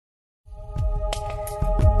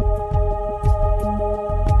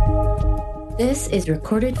This is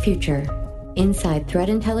Recorded Future, inside threat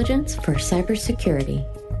intelligence for cybersecurity.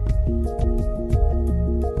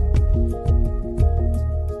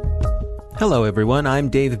 Hello everyone, I'm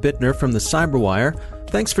Dave Bittner from the Cyberwire.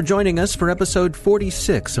 Thanks for joining us for episode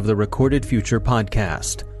 46 of the Recorded Future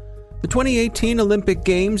podcast. The 2018 Olympic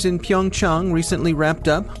Games in PyeongChang recently wrapped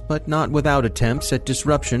up, but not without attempts at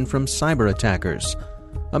disruption from cyberattackers.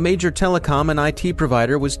 A major telecom and IT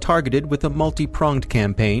provider was targeted with a multi-pronged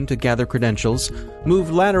campaign to gather credentials, move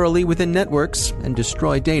laterally within networks, and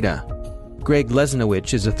destroy data. Greg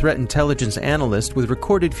Lesnewich is a threat intelligence analyst with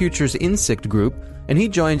Recorded Future's Insikt group, and he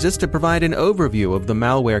joins us to provide an overview of the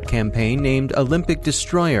malware campaign named Olympic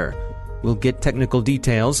Destroyer. We'll get technical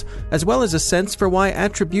details, as well as a sense for why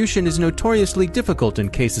attribution is notoriously difficult in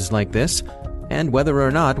cases like this, and whether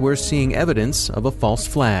or not we're seeing evidence of a false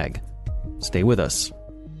flag. Stay with us.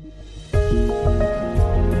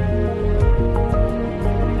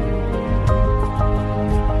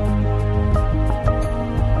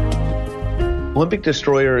 Olympic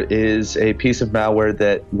Destroyer is a piece of malware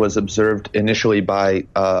that was observed initially by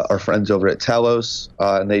our friends over at Talos,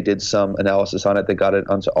 and they did some analysis on it. They got it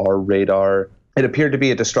onto our radar. It appeared to be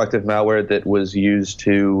a destructive malware that was used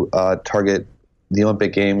to target the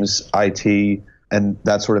Olympic Games, IT, and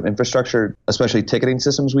that sort of infrastructure, especially ticketing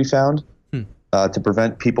systems we found, to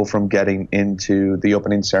prevent people from getting into the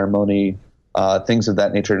opening ceremony, things of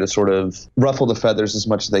that nature, to sort of ruffle the feathers as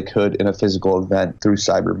much as they could in a physical event through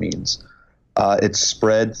cyber means. It's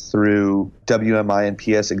spread through WMI and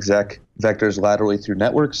PS exec vectors laterally through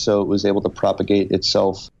networks, so it was able to propagate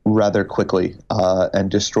itself rather quickly and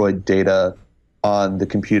destroyed data on the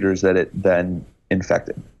computers that it then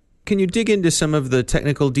infected. Can you dig into some of the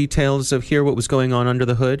technical details of what was going on under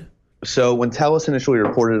the hood? So when Talos initially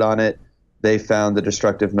reported on it, they found the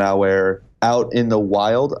destructive malware out in the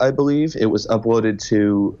wild, I believe. It was uploaded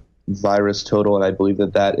to Virus Total, and I believe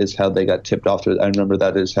that is how they got tipped off to it. I remember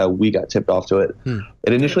that is how we got tipped off to it.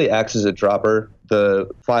 It initially acts as a dropper. The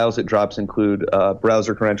files it drops include a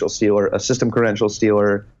browser credential stealer, a system credential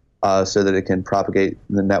stealer, so that it can propagate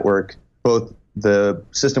the network. Both the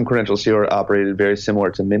system credential stealer operated very similar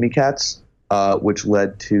to Mimikatz, which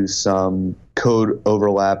led to some code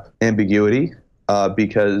overlap ambiguity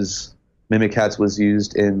because Mimikatz was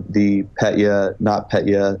used in the Petya, not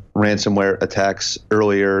Petya ransomware attacks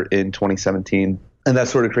earlier in 2017. And that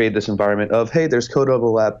sort of created this environment of, hey, there's code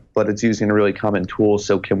overlap, but it's using a really common tool,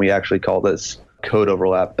 so can we actually call this code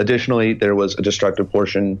overlap? Additionally, there was a destructive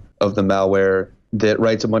portion of the malware that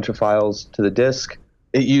writes a bunch of files to the disk.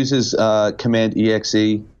 It uses command exe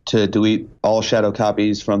to delete all shadow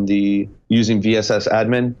copies from using VSS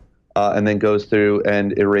admin, and then goes through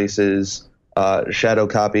and erases shadow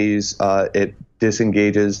copies. It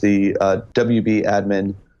disengages the WB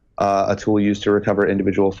admin, a tool used to recover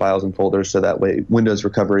individual files and folders, so that way Windows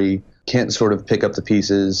recovery can't sort of pick up the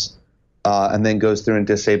pieces, and then goes through and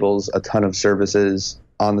disables a ton of services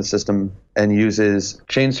on the system and uses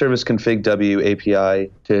change service config W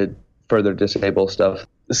API to further disable stuff.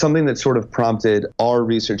 Something that sort of prompted our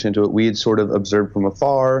research into it, we had sort of observed from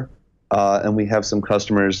afar, and we have some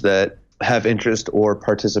customers that have interest or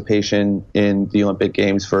participation in the Olympic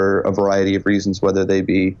Games for a variety of reasons, whether they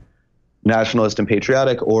be nationalist and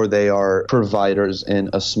patriotic or they are providers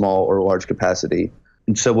in a small or large capacity.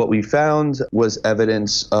 And so what we found was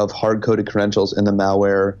evidence of hard-coded credentials in the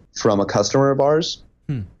malware from a customer of ours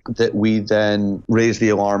that we then raised the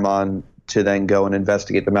alarm on to then go and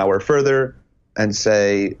investigate the malware further and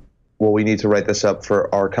say, well, we need to write this up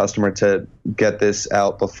for our customer to get this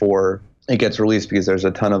out before it gets released, because there's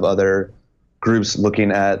a ton of other groups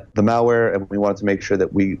looking at the malware, and we wanted to make sure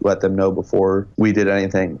that we let them know before we did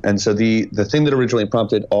anything. And so the thing that originally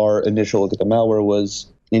prompted our initial look at the malware was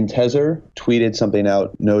Intezer tweeted something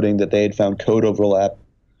out noting that they had found code overlap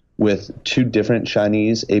with two different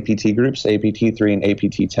Chinese APT groups, APT3 and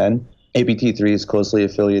APT10. APT3 is closely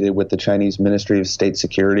affiliated with the Chinese Ministry of State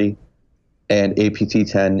Security, and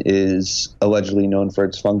APT10 is allegedly known for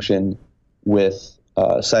its function with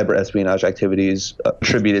cyber espionage activities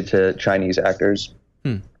attributed to Chinese actors.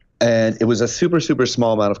 And it was a super, super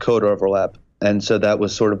small amount of code overlap. And so that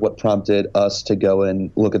was sort of what prompted us to go and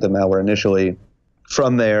look at the malware initially.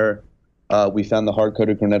 From there, we found the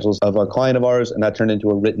hard-coded credentials of a client of ours, and that turned into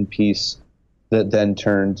a written piece that then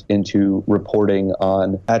turned into reporting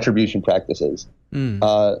on attribution practices.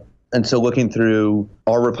 And so looking through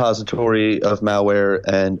our repository of malware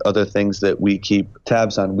and other things that we keep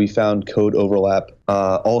tabs on, we found code overlap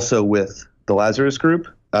also with the Lazarus Group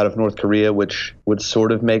out of North Korea, which would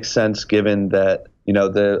sort of make sense given that,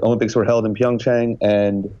 the Olympics were held in PyeongChang,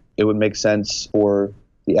 and it would make sense for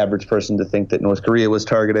the average person to think that North Korea was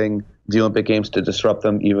targeting the Olympic Games to disrupt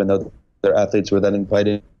them, even though their athletes were then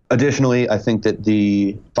invited. Additionally, I think that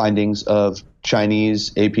the findings of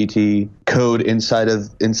Chinese APT code inside of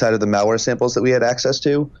the malware samples that we had access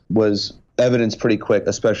to was evidence pretty quick,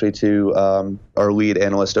 especially to our lead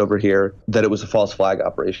analyst over here, that it was a false flag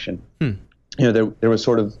operation. There was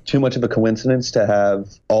sort of too much of a coincidence to have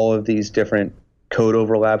all of these different code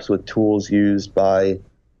overlaps with tools used by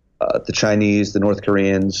the Chinese, the North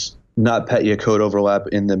Koreans, not Petya code overlap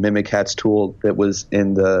in the Mimikatz tool that was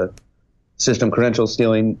in the system credential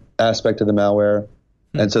stealing aspect of the malware.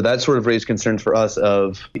 And so that sort of raised concerns for us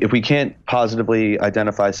of, if we can't positively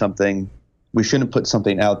identify something, we shouldn't put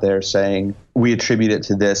something out there saying we attribute it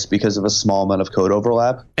to this because of a small amount of code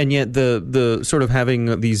overlap. And yet the sort of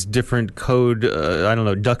having these different code,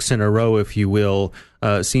 ducks in a row, if you will,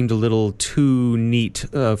 seemed a little too neat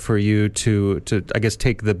for you to, I guess,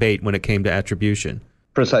 take the bait when it came to attribution.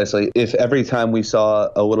 Precisely. If every time we saw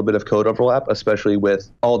a little bit of code overlap, especially with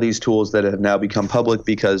all these tools that have now become public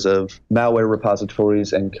because of malware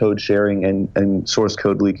repositories and code sharing and source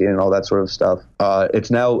code leaking and all that sort of stuff,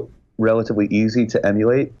 it's now relatively easy to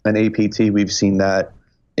emulate an APT. We've seen that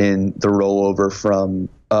in the rollover from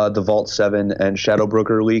the Vault 7 and Shadow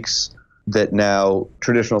Broker leaks, that now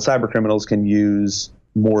traditional cyber criminals can use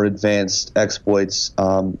more advanced exploits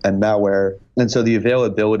and malware. And so the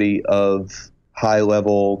availability of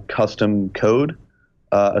high-level custom code,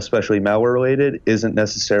 especially malware-related, isn't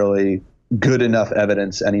necessarily good enough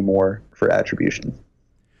evidence anymore for attribution.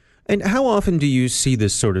 And how often do you see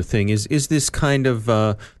this sort of thing? Is this kind of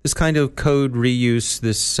code reuse,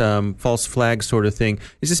 this false flag sort of thing,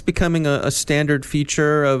 is this becoming a standard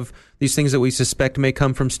feature of these things that we suspect may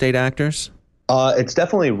come from state actors? It's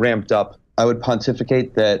definitely ramped up. I would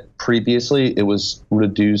pontificate that previously it was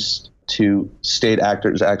reduced to state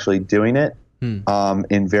actors actually doing it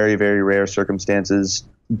in very, very rare circumstances.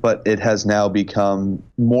 But it has now become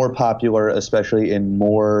more popular, especially in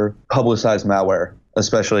more publicized malware.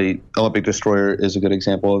 Especially Olympic Destroyer is a good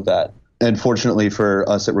example of that. And fortunately for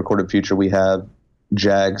us at Recorded Future, we have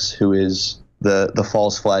Jags, who is the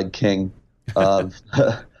false flag king of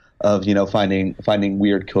finding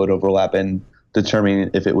weird code overlap and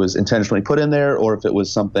determining if it was intentionally put in there, or if it was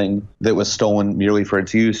something that was stolen merely for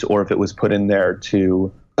its use, or if it was put in there to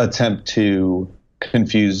attempt to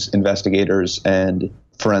confuse investigators and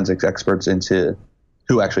forensics experts into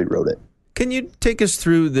who actually wrote it. Can you take us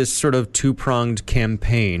through this sort of two-pronged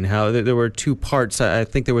campaign? How there were two parts. I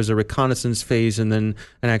think there was a reconnaissance phase and then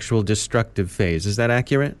an actual destructive phase. Is that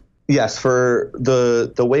accurate? Yes. For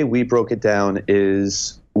the way we broke it down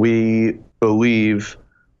is we believe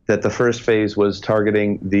that the first phase was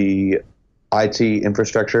targeting the IT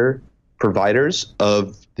infrastructure providers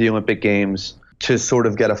of the Olympic Games to sort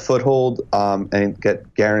of get a foothold and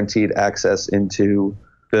get guaranteed access into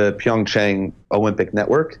the PyeongChang Olympic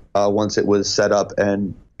network once it was set up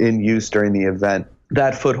and in use during the event.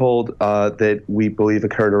 That foothold that we believe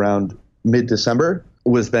occurred around mid-December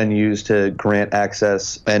was then used to grant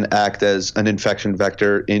access and act as an infection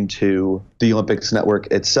vector into the Olympics network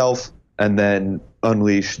itself, and then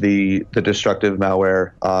unleash the destructive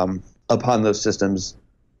malware upon those systems.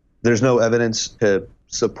 There's no evidence to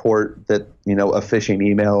support that, a phishing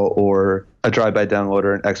email or a drive-by download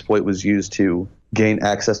or an exploit was used to gain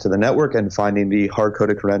access to the network, and finding the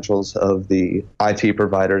hard-coded credentials of the IT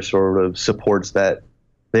provider sort of supports that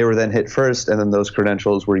they were then hit first, and then those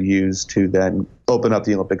credentials were used to then open up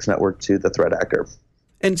the Olympics network to the threat actor.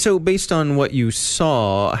 And so based on what you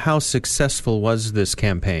saw, how successful was this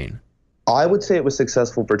campaign? I would say it was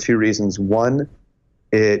successful for two reasons. One,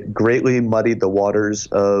 it greatly muddied the waters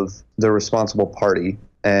of the responsible party,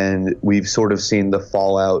 and we've sort of seen the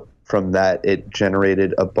fallout from that. It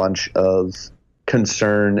generated a bunch of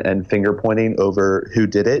concern and finger pointing over who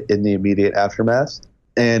did it in the immediate aftermath.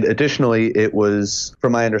 And additionally, it was,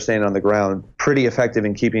 from my understanding on the ground, pretty effective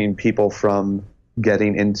in keeping people from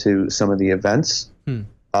getting into some of the events.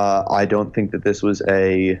 I don't think that this was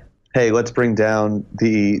a, hey, let's bring down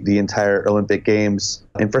the entire Olympic Games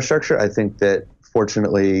infrastructure. I think that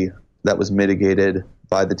fortunately that was mitigated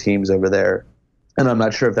by the teams over there. And I'm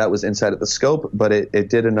not sure if that was inside of the scope, but it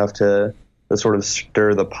did enough to sort of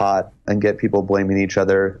stir the pot and get people blaming each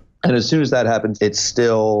other. And as soon as that happens, it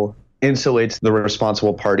still insulates the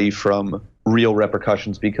responsible party from real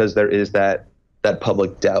repercussions, because there is that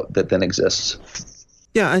public doubt that then exists.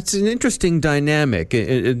 Yeah, it's an interesting dynamic,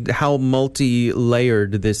 how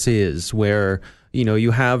multi-layered this is, where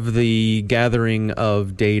you have the gathering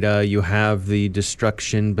of data, you have the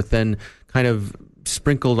destruction, but then kind of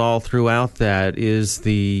sprinkled all throughout that is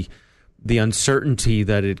the uncertainty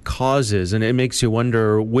that it causes, and it makes you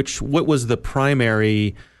wonder what was the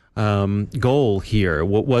primary goal here?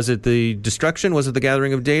 Was it the destruction? Was it the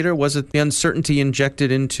gathering of data? Was it the uncertainty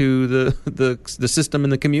injected into the system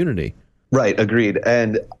and the community? Right, agreed.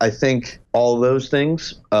 And I think all those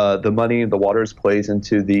things, the money in the waters plays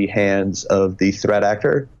into the hands of the threat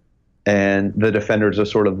actor, and the defenders are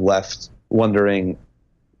sort of left wondering,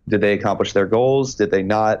 did they accomplish their goals? Did they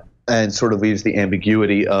not? And sort of leaves the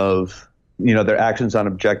ambiguity of, their actions on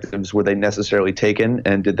objectives, were they necessarily taken,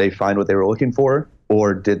 and did they find what they were looking for?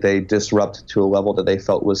 Or did they disrupt to a level that they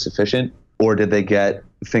felt was sufficient? Or did they get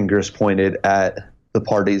fingers pointed at the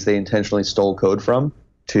parties they intentionally stole code from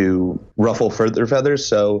to ruffle further feathers?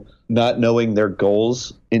 So not knowing their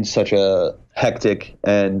goals in such a hectic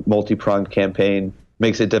and multi-pronged campaign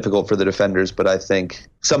makes it difficult for the defenders. But I think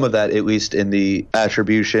some of that, at least in the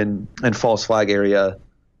attribution and false flag area,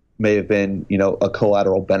 may have been, a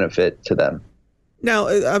collateral benefit to them. Now,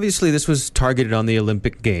 obviously, this was targeted on the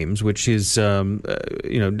Olympic Games, which is,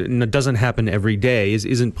 doesn't happen every day,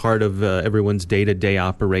 isn't part of everyone's day-to-day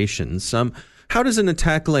operations. How does an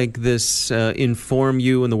attack like this inform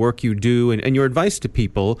you and the work you do and your advice to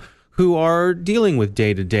people who are dealing with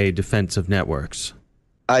day-to-day defense of networks?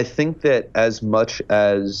 I think that as much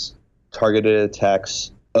as targeted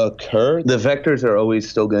attacks occur, the vectors are always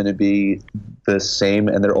still going to be the same,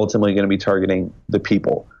 and they're ultimately going to be targeting the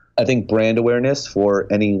people. I think brand awareness for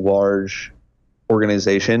any large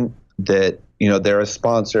organization that, they're a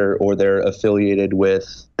sponsor or they're affiliated with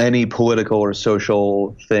any political or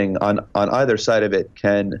social thing on either side of it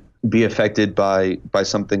can be affected by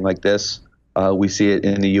something like this. We see it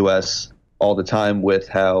in the U.S. all the time with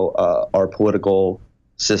how our political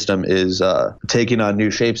system is taking on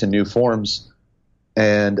new shapes and new forms.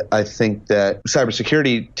 And I think that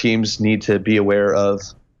cybersecurity teams need to be aware of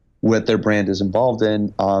what their brand is involved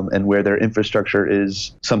in and where their infrastructure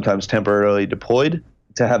is sometimes temporarily deployed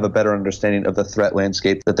to have a better understanding of the threat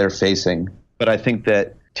landscape that they're facing. But I think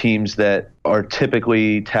that teams that are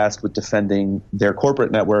typically tasked with defending their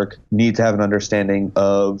corporate network need to have an understanding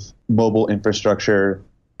of mobile infrastructure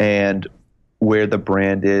and where the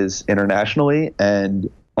brand is internationally, and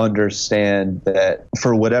understand that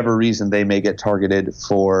for whatever reason they may get targeted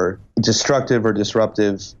for destructive or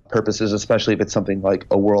disruptive purposes, especially if it's something like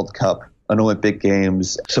a World Cup, an Olympic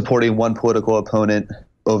Games, supporting one political opponent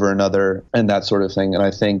over another, and that sort of thing. And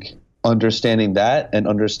I think understanding that and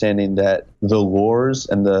understanding that the wars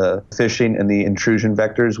and the phishing and the intrusion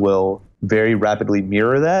vectors will very rapidly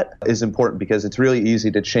mirror that is important, because it's really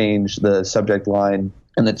easy to change the subject line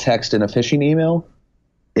and the text in a phishing email.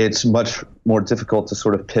 It's much more difficult to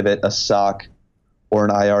sort of pivot a SOC or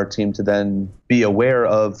an IR team to then be aware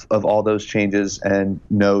of all those changes and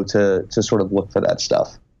know to sort of look for that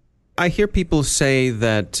stuff. I hear people say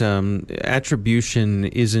that attribution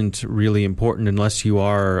isn't really important unless you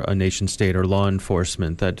are a nation state or law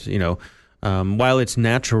enforcement, that, while it's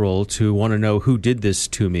natural to want to know who did this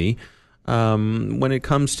to me, when it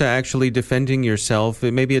comes to actually defending yourself,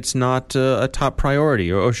 maybe it's not a top priority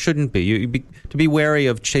or shouldn't be. To be wary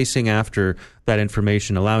of chasing after that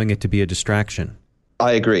information, allowing it to be a distraction.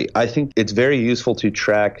 I agree. I think it's very useful to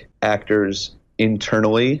track actors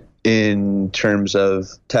internally in terms of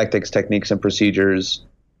tactics, techniques, and procedures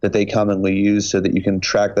that they commonly use, so that you can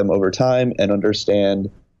track them over time and understand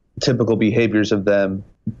typical behaviors of them,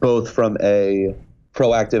 both from a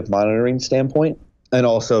proactive monitoring standpoint and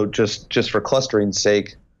also just for clustering's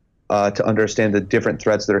sake, to understand the different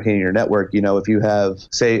threats that are hitting your network. If you have,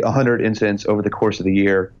 say, 100 incidents over the course of the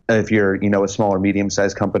year, if you're, a small or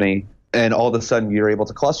medium-sized company, and all of a sudden you're able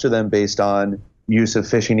to cluster them based on use of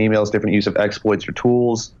phishing emails, different use of exploits or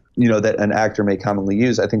tools, that an actor may commonly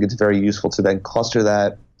use, I think it's very useful to then cluster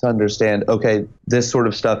that to understand, okay, this sort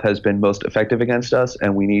of stuff has been most effective against us,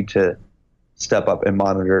 and we need to step up and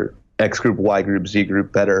monitor X group, Y group, Z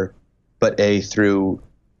group better, but A through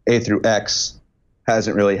X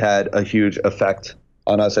hasn't really had a huge effect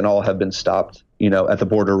on us, and all have been stopped, at the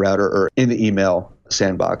border router or in the email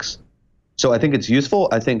sandbox. So I think it's useful.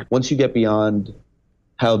 I think once you get beyond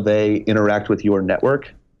how they interact with your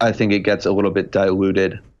network, I think it gets a little bit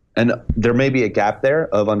diluted. And there may be a gap there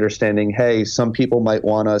of understanding, hey, some people might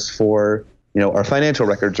want us for, our financial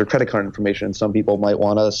records or credit card information. Some people might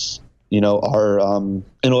want us, our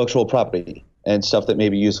intellectual property and stuff that may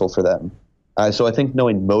be useful for them. So I think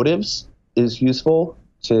knowing motives is useful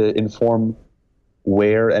to inform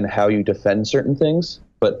where and how you defend certain things.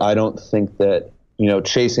 But I don't think that,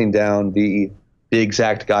 chasing down the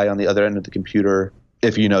exact guy on the other end of the computer,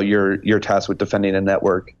 if you're tasked with defending a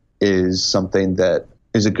network, is something that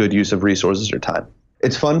is a good use of resources or time.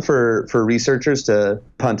 It's fun for researchers to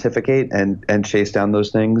pontificate and chase down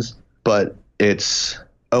those things, but it's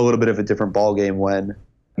a little bit of a different ballgame when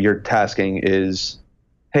your tasking is,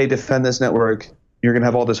 hey, defend this network. You're going to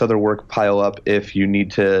have all this other work pile up if you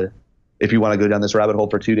want to go down this rabbit hole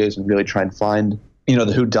for 2 days and really try and find, the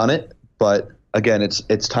whodunit. But again,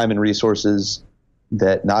 it's time and resources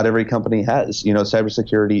that not every company has.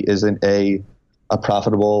 Cybersecurity isn't a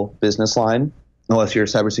profitable business line unless you're a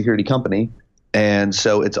cybersecurity company. And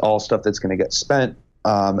so it's all stuff that's going to get spent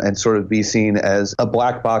and sort of be seen as a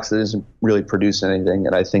black box that isn't really producing anything.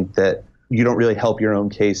 And I think that you don't really help your own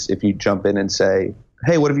case if you jump in and say,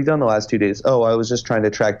 hey, what have you done the last 2 days? Oh, I was just trying to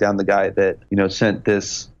track down the guy that, sent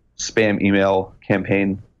this spam email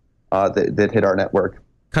campaign that hit our network.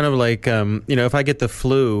 Kind of like, if I get the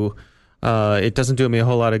flu, it doesn't do me a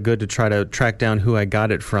whole lot of good to try to track down who I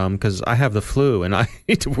got it from because I have the flu and I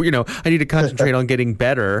need to concentrate on getting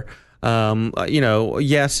better.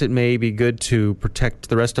 Yes, it may be good to protect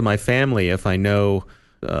the rest of my family if I know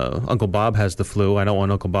Uncle Bob has the flu. I don't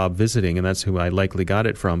want Uncle Bob visiting, and that's who I likely got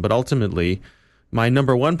it from. But ultimately, my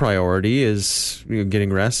number one priority is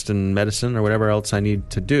getting rest and medicine or whatever else I need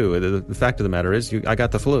to do. The fact of the matter is I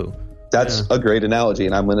got the flu. That's a great analogy,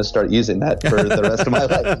 and I'm going to start using that for the rest of my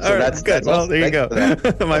life. So that's good. Well, there you go.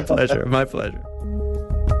 My pleasure. My pleasure.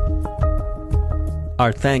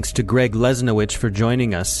 Our thanks to Greg Lesnewich for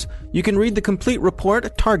joining us. You can read the complete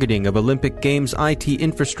report, Targeting of Olympic Games IT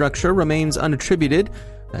Infrastructure Remains Unattributed.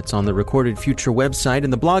 That's on the Recorded Future website in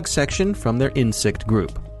the blog section from their Insikt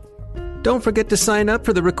group. Don't forget to sign up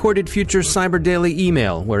for the Recorded Future Cyber Daily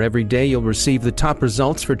email, where every day you'll receive the top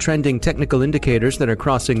results for trending technical indicators that are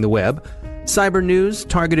crossing the web, cyber news,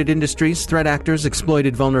 targeted industries, threat actors,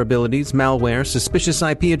 exploited vulnerabilities, malware, suspicious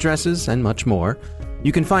IP addresses, and much more.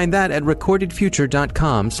 You can find that at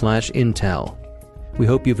recordedfuture.com/intel. We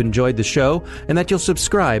hope you've enjoyed the show and that you'll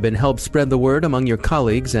subscribe and help spread the word among your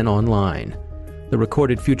colleagues and online. The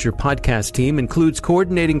Recorded Future podcast team includes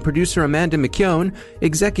coordinating producer Amanda McKeown,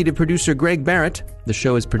 executive producer Greg Barrett. The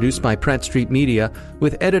show is produced by Pratt Street Media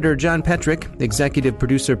with editor John Petrick, executive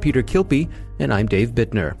producer Peter Kilpie, and I'm Dave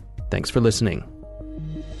Bittner. Thanks for listening.